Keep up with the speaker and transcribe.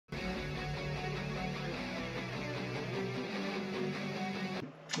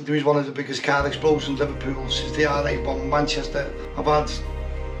There was one of the biggest car explosions in Liverpool since the RA bomb in Manchester. I've had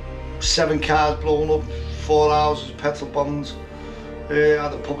 7 cars blown up, 4 houses petrol bombed. I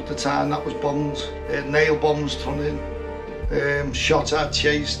had a pub at the time that was bombed. Nail bombs thrown in. Shot at,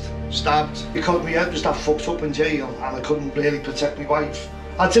 chased, stabbed. Because my head was that fucked up in jail and I couldn't really protect my wife.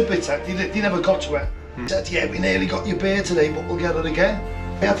 I did protect, they never got to her. Said, yeah, we nearly got your bear today, but we'll get it again.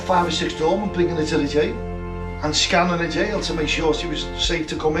 I had 5 or 6 doormen bringing her to the jail and scanning the jail to make sure she was safe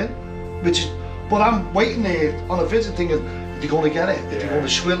to come in. But I'm waiting there on a visit thinking, are they going to get it? Are they going to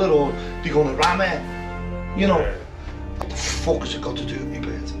swill her or are they going to ram her? You know, what the fuck has it got to do with me,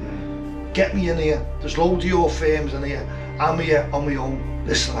 bird? Get me in here. There's loads of your firms in here. I'm here on my own.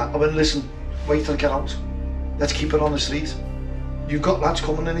 Listen, I went, listen, wait till I get out. Let's keep it on the street. You've got lads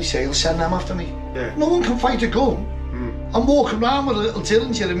coming in his jail, send them after me. Yeah. No one can fight a gun. I'm walking around with a little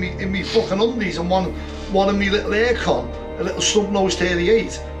Dillinger in me fucking undies and one of me little aircon, a little snub-nosed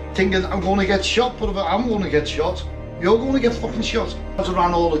 38, thinking I'm going to get shot, but if I'm going to get shot, you're going to get fucking shot. I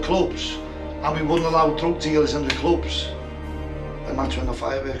ran all the clubs and we wouldn't allow drug dealers in the clubs. And that's when the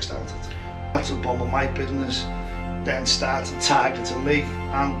fireworks started. That's the bomb of my business, then started targeting me.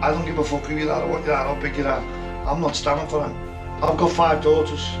 And I don't give a fuck who you are or what you are, how big you are. I'm not standing for them. I've got 5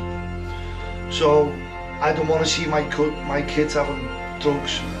 daughters, so I don't want to see my kids having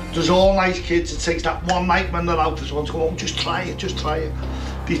drugs. There's all nice kids, it takes that one night when they're out, they want to go home, just try it.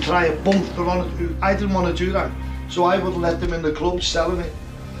 They try it, boom, they're on it. I didn't want to do that, so I would let them in the club selling it.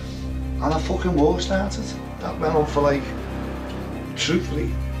 And a fucking war started. That went on for like,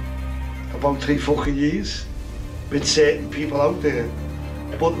 truthfully, about 3 fucking years with certain people out there.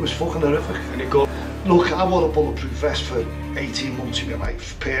 But it was fucking horrific. And it got... Look, I wore a bulletproof vest for 18 months of my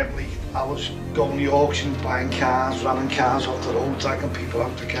life, permanently. I was going to the auction, buying cars, ramming cars off the road, dragging people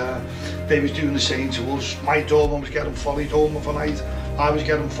out the car. They was doing the same to us. My doorman was getting followed home overnight. I was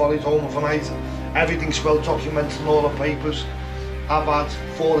getting followed home overnight. Everything's well documented in all the papers. I've had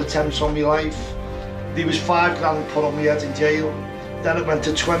 4 attempts on my life. There was 5 grand put on my head in jail. Then it went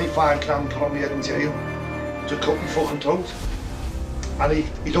to 25 grand put on my head in jail to cut my fucking throat. And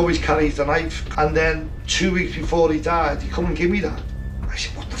he'd always carried the knife. And then 2 weeks before he died, he come and give me that. I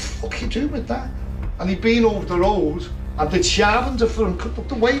said, what the fuck are you doing with that? And he'd been over the road and they'd sharpened it for him, cut up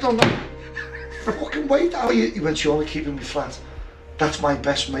the weight on that. Fucking weight. He went, Shaun, keeping me flat. That's my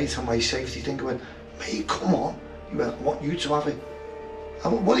best mate and my safety thing. I went, mate, come on. He went, I want you to have it. I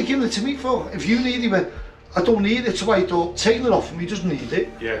went, what are you giving it to me for? If you need it, he went, I don't need it. So I thought, taking it off him, he doesn't need it.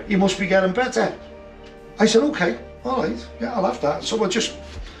 Yeah. He must be getting better. I said, okay. All right, yeah, I'll have that. So I just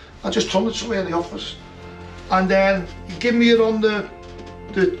thrown it away in the office, and then he gave me it on the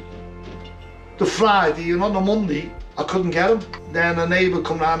Friday, and on the Monday I couldn't get him. Then a neighbour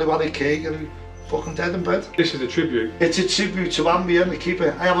come round who had a cake and he fucking dead in bed. This is a tribute. It's a tribute to Ambien. I keep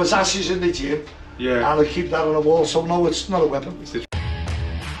it. I have his ashes in the gym. Yeah. And I keep that on the wall. So no, it's not a weapon.